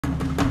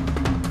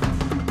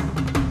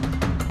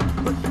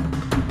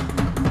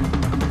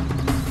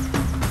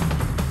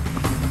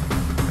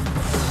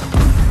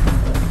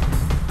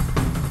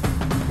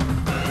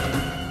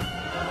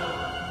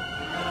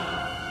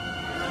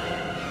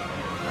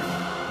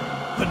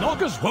The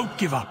Nagas won't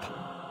give up.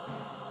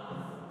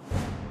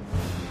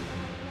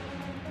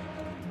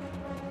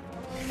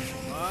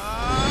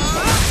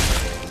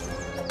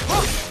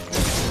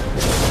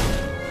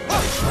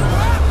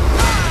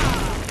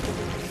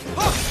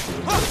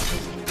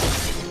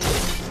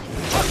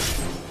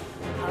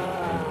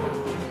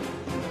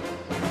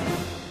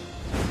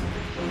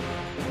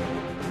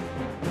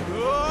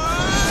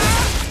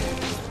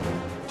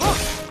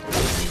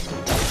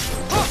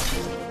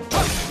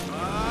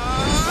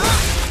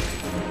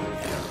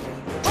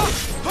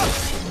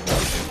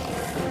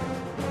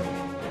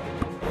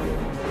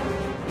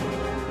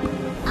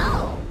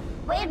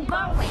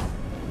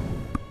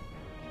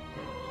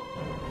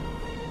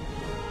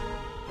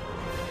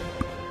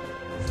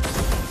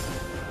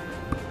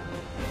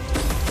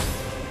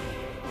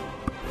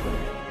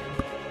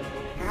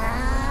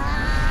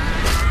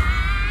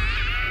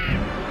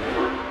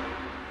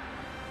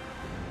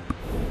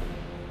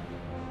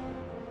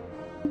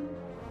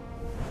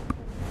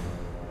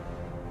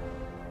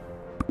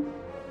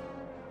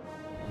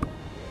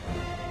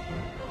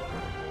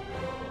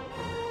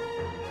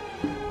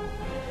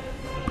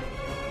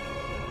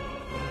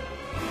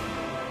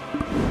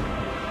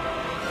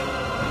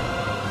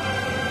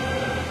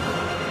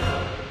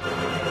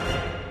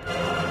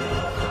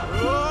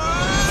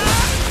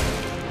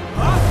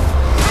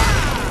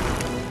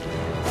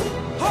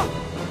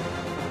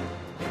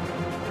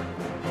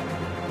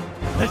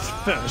 Let's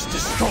first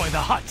destroy the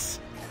huts.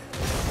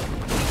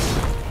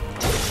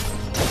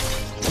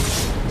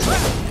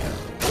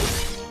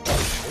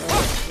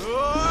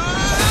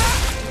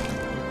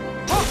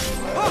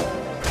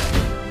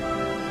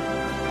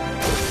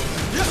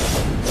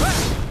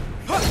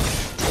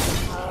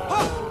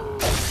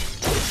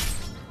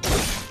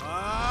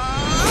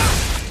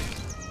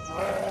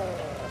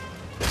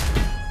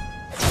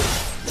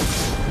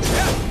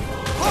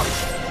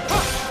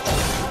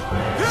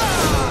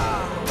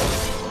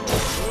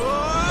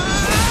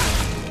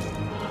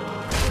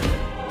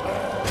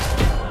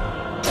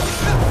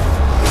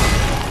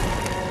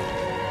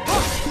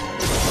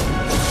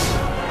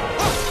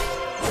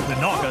 The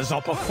Nagas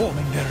are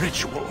performing their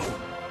ritual.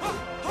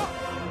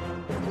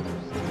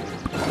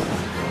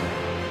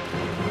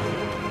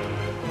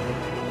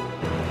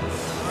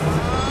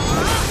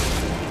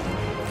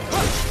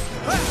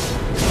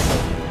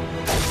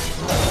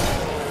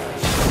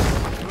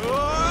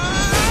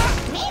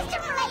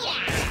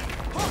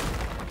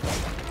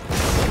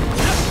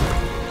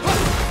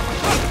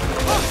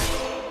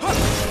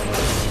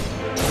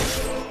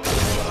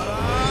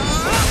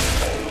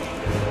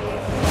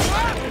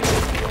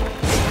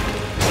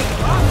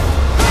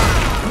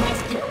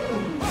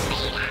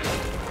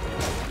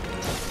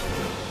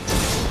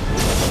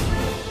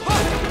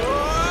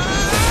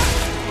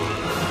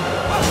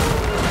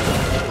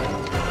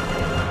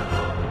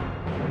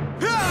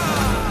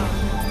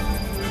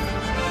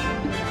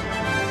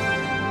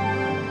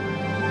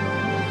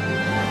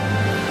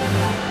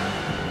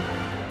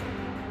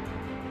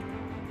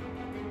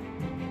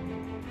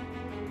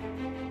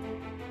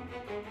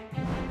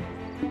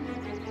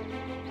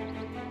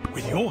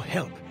 With your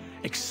help,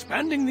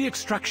 expanding the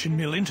extraction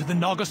mill into the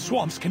Naga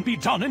swamps can be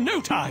done in no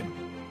time.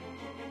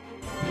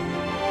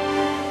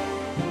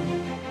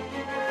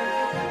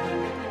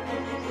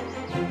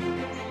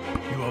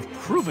 You have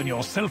proven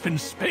yourself in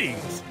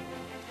spades.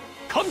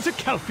 Come to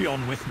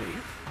Calpheon with me.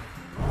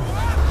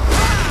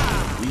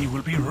 We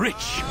will be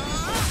rich.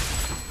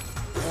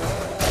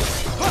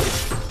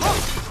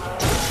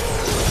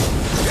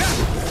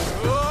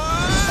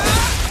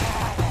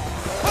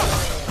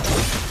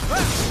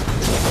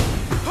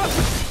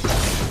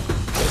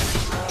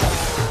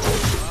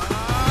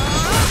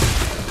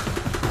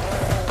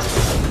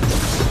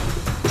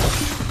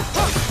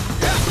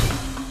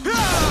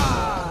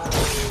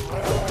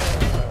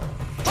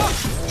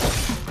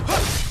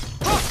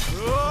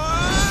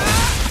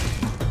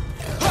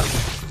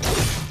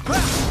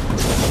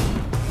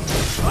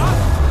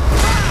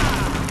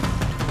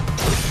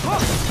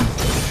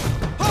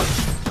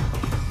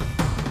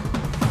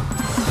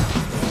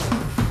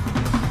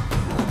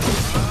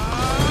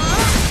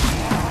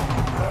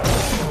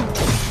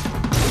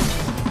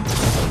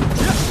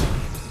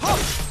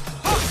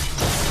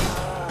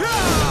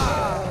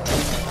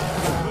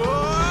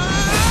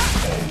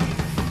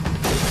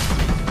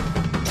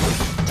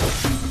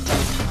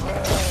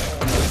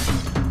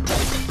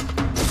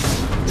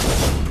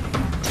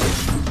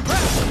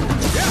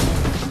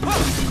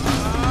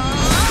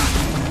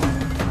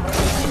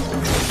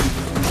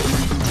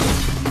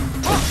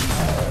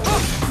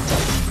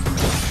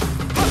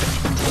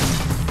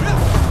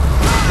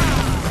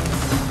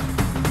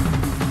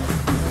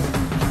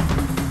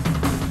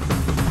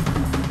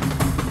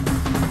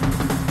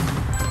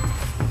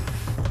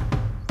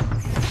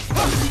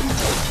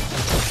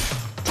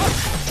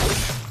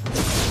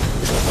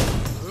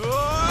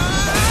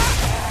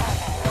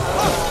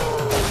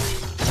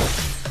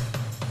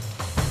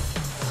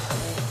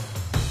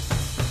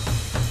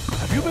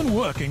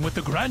 Working with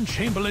the Grand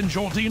Chamberlain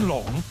Jordine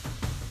long?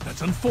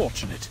 That's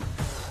unfortunate.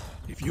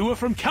 If you were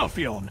from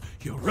Calpheon,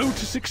 your road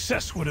to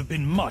success would have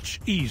been much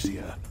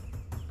easier.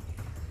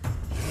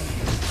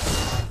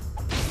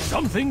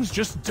 Some things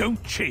just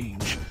don't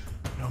change,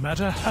 no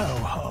matter how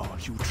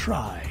hard you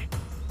try.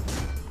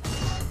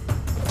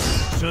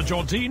 Sir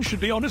Jordine should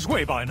be on his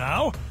way by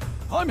now.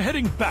 I'm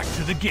heading back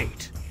to the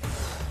gate.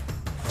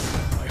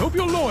 I hope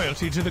your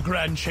loyalty to the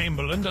Grand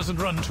Chamberlain doesn't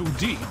run too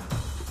deep.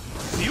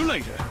 See you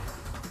later.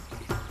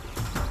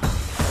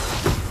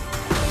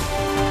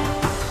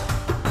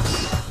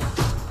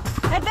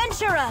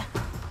 Adventurer!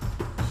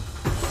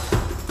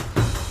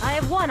 I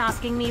have one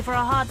asking me for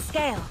a hard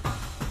scale.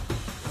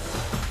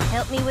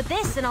 Help me with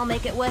this and I'll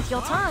make it worth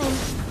your time.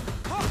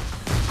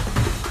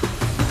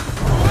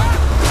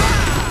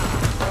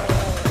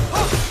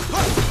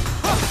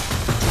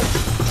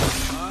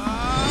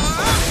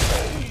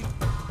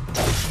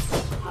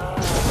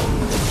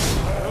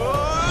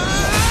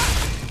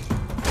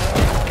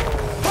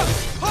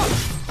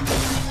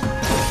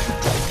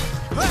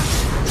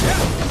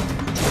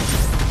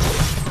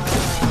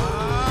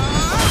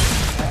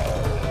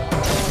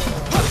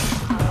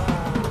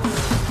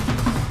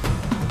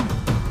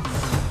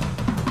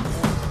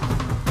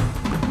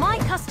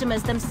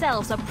 Customers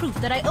themselves are proof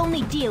that I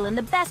only deal in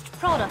the best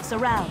products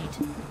around.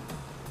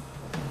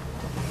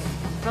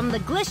 From the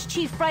Glish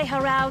Chief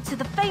Freyharau to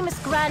the famous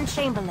Grand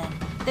Chamberlain,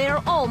 they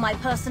are all my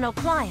personal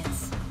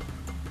clients.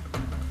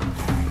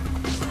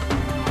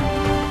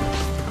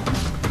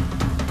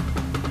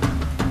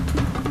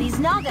 These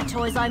Naga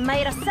toys I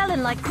made are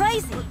selling like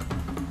crazy.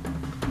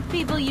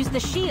 People use the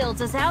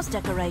shields as house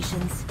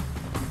decorations.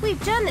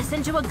 We've turned this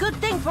into a good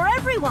thing for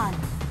everyone.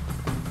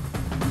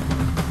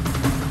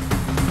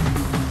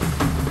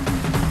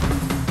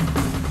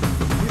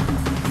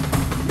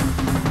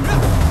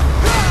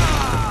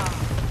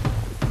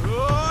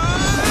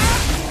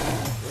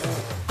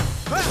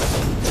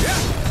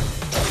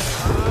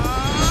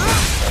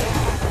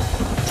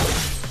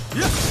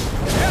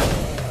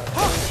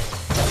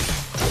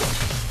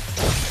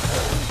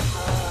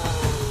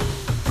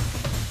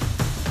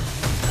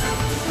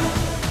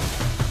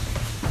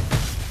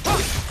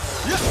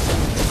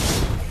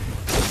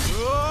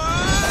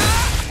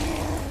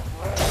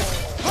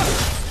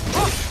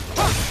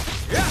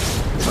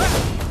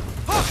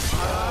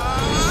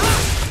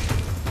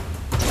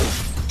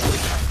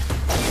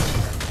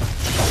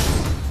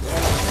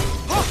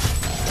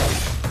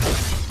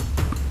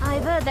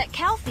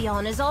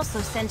 Calpheon has also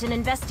sent an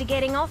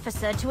investigating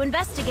officer to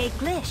investigate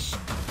Glish.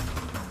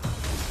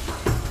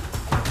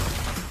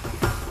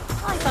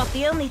 I thought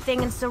the only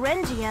thing in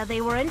Serendia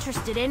they were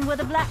interested in were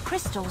the black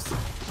crystals.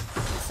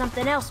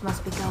 Something else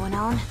must be going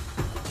on.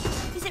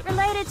 Is it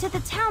related to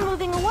the town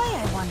moving away,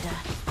 I wonder?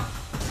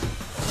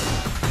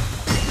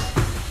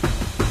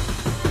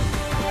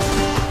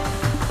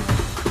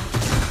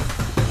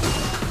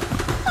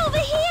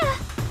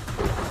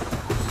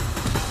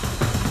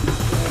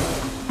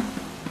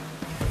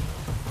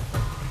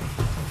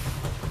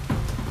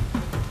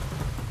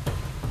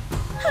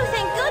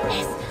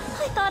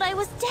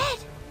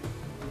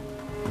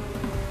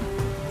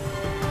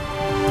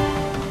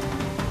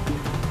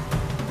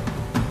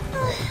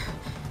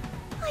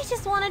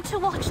 To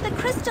watch the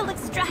crystal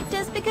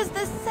extractors because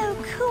they're so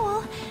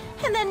cool.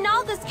 And then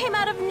Nagas came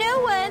out of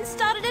nowhere and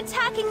started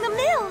attacking the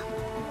mill.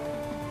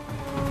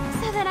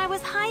 So then I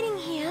was hiding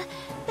here,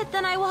 but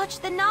then I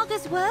watched the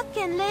Nagas work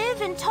and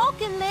live and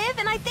talk and live,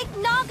 and I think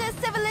Naga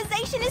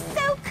civilization is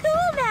so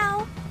cool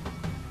now.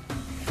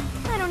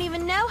 I don't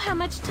even know how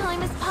much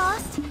time has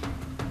passed.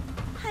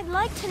 I'd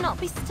like to not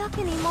be stuck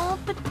anymore,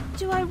 but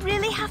do I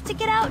really have to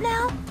get out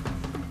now?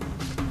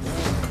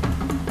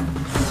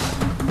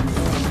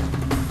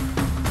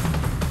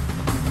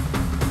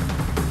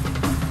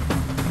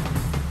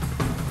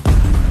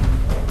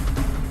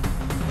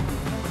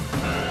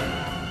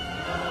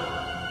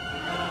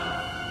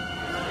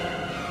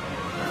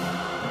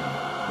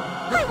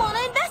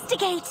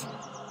 Investigate!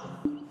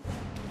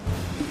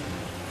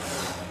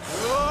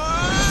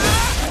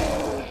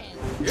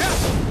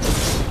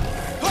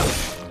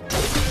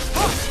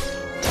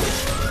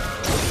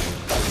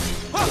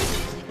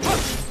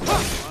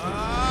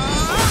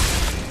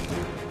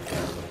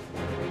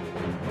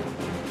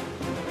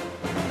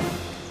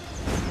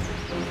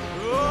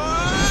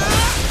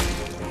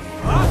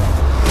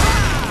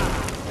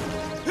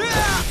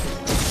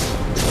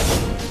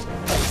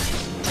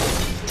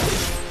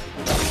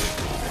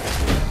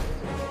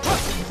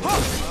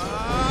 Huh!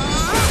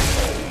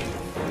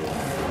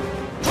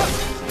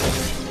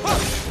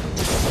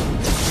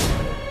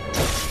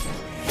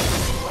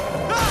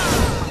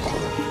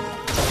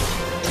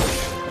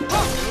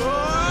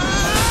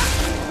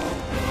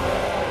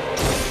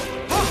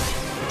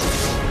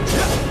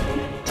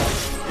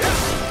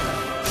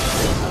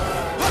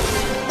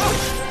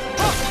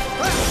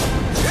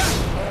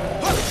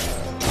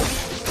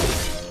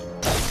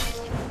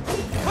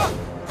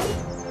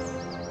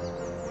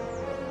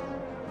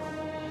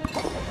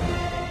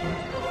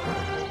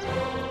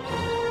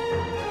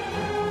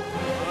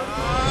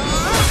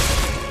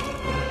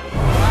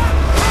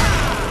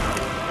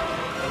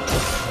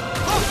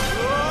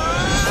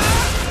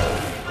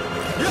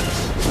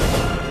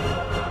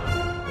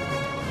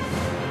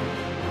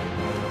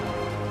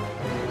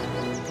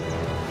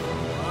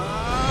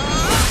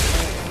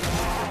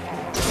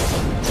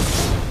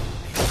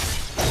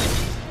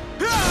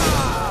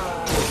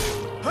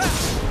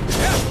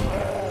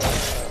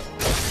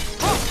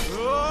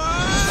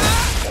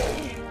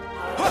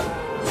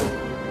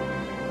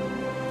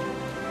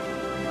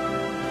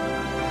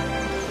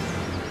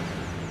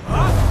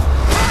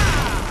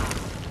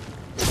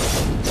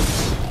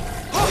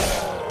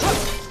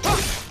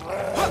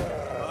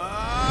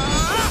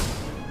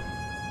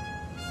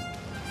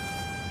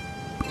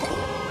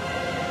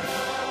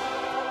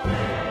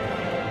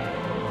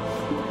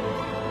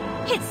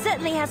 It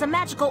certainly has a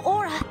magical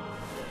aura.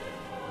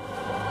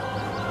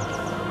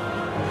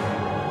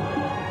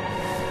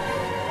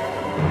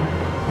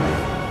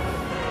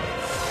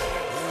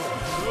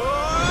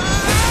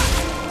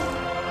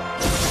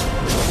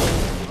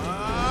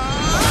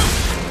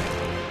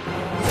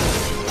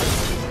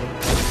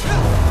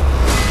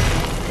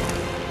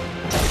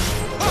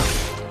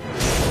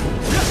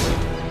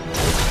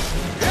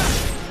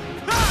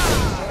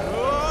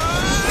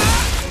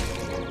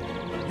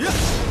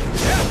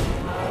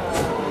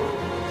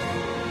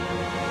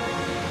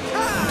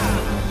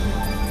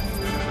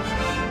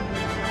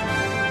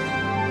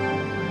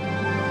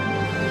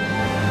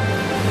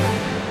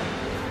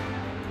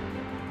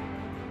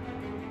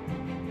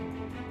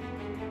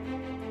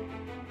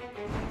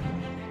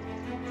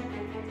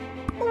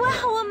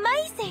 Wow,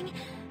 amazing!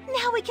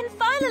 Now we can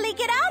finally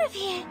get out of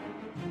here!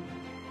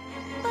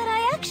 But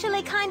I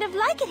actually kind of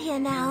like it here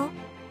now.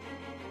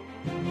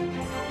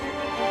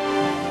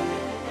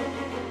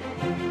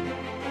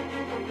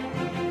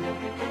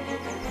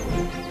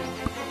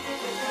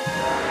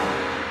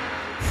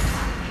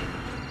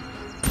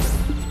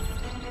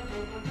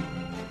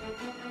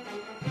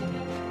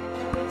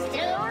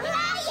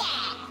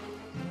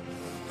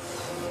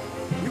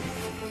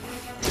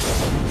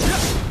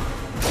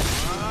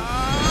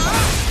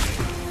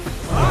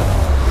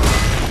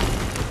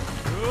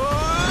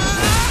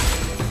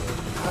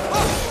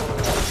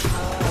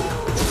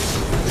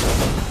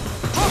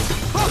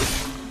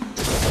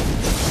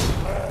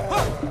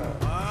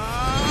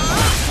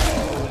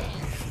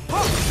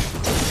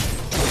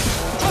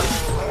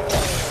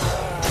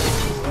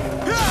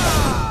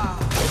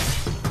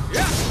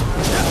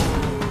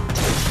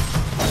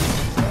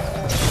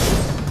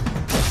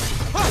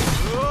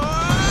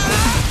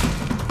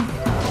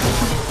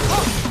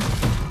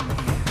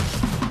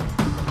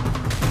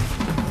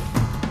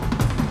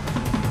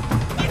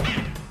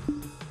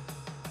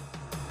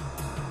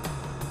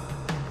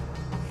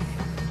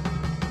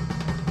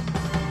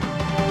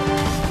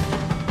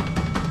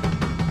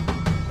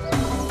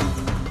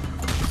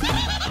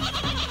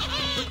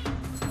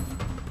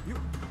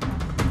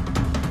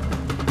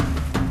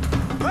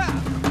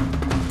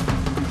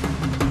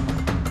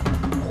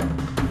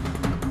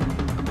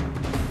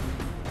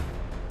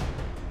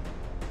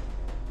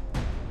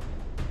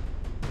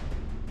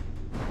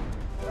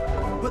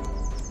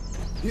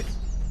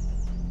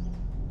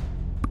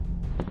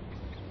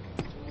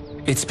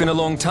 It's been a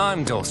long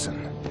time,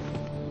 Dawson.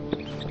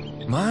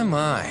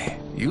 My,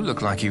 you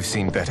look like you've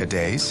seen better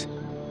days.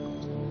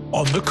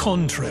 On the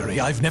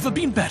contrary, I've never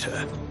been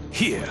better.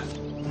 Here,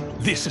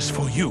 this is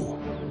for you.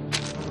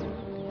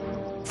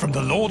 From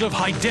the Lord of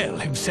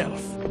Hydael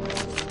himself.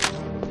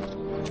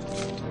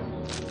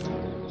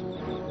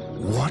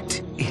 What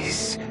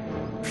is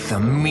the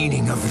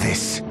meaning of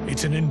this?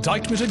 It's an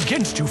indictment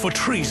against you for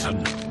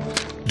treason.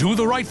 Do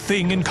the right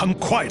thing and come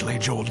quietly,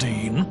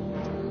 Geraldine.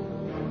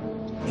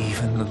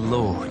 Even the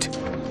Lord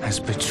has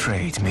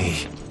betrayed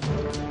me.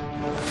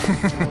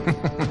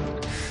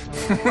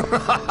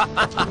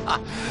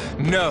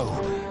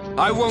 No,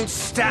 I won't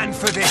stand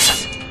for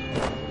this.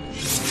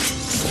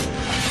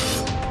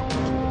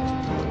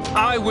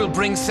 I will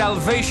bring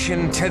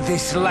salvation to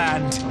this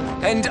land,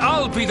 and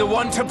I'll be the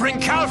one to bring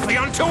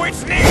Calpheon to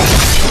its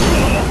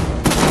knees!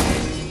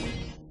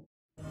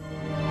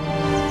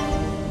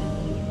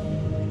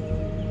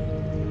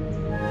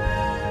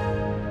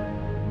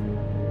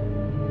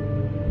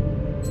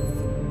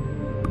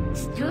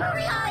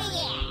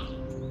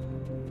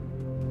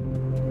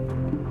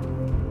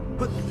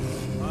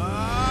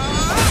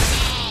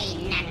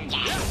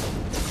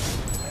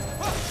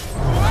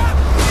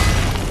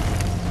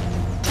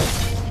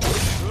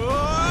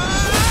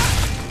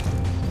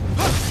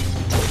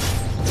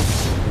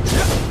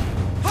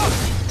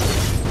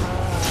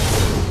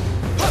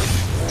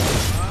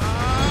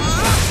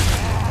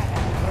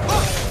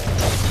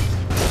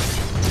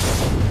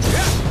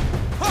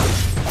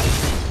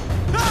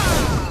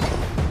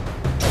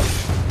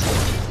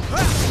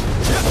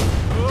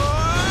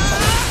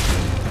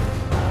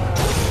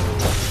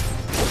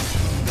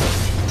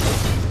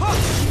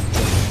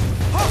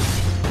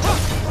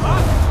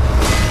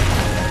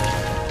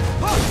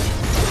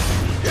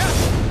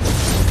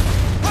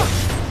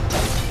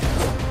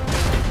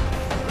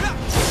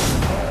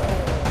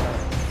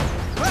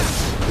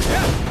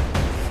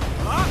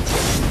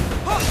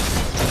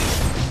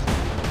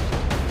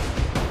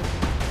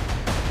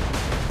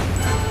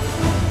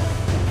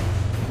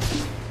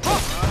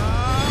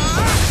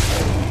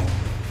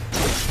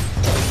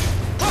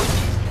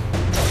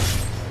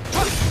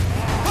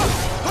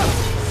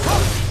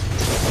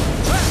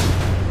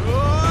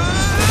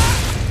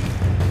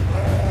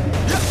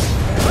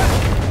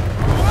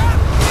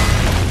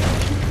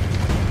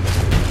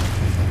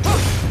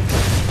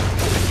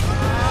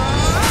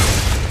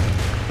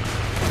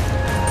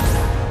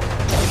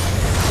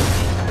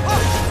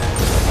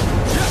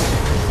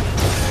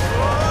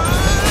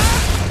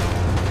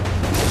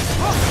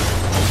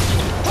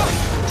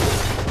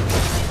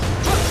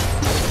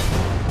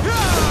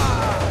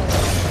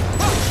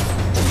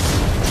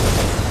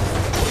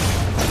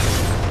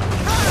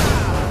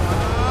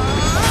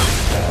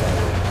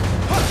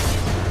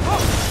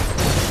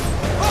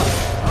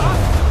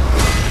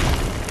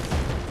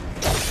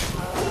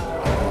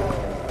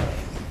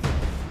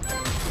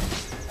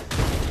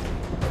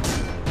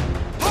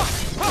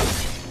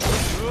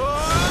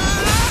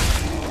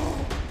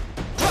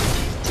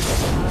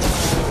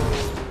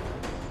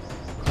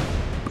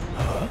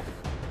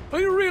 Are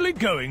you really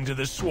going to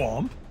the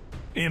swamp?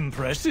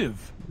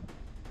 Impressive.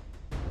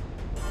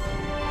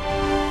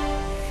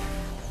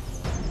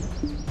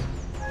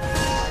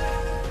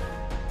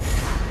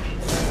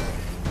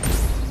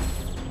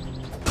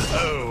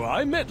 Oh,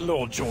 I met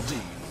Lord Jordine.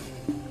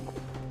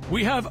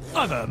 We have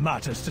other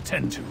matters to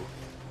tend to.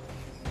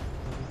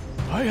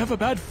 I have a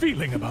bad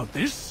feeling about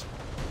this.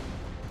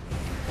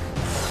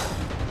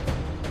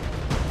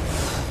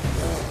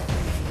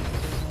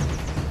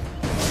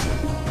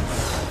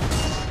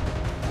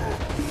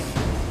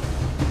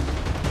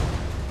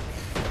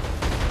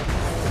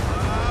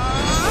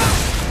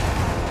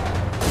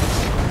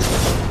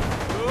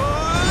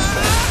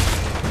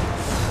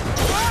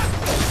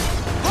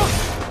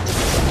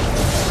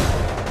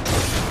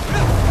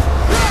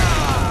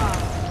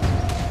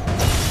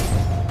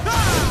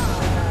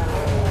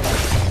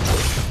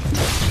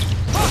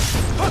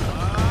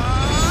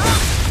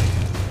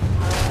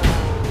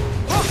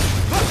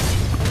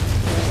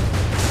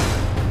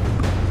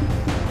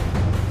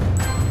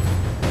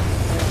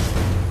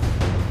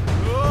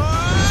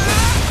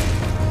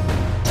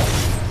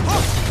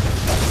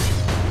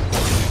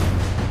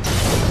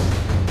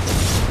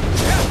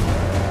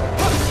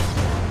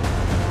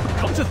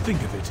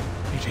 Think of it,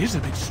 it is a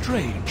bit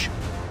strange.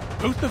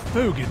 Both the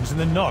Fogans and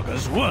the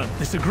Nagas weren't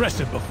this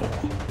aggressive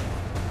before.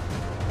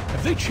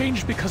 Have they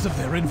changed because of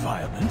their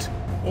environment?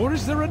 Or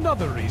is there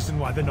another reason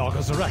why the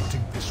Nagas are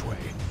acting this way?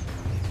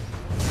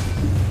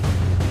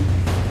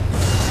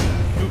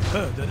 You've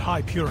heard that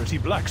high-purity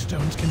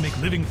blackstones can make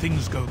living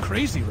things go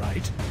crazy,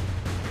 right?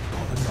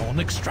 Are the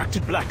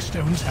non-extracted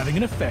blackstones having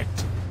an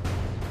effect?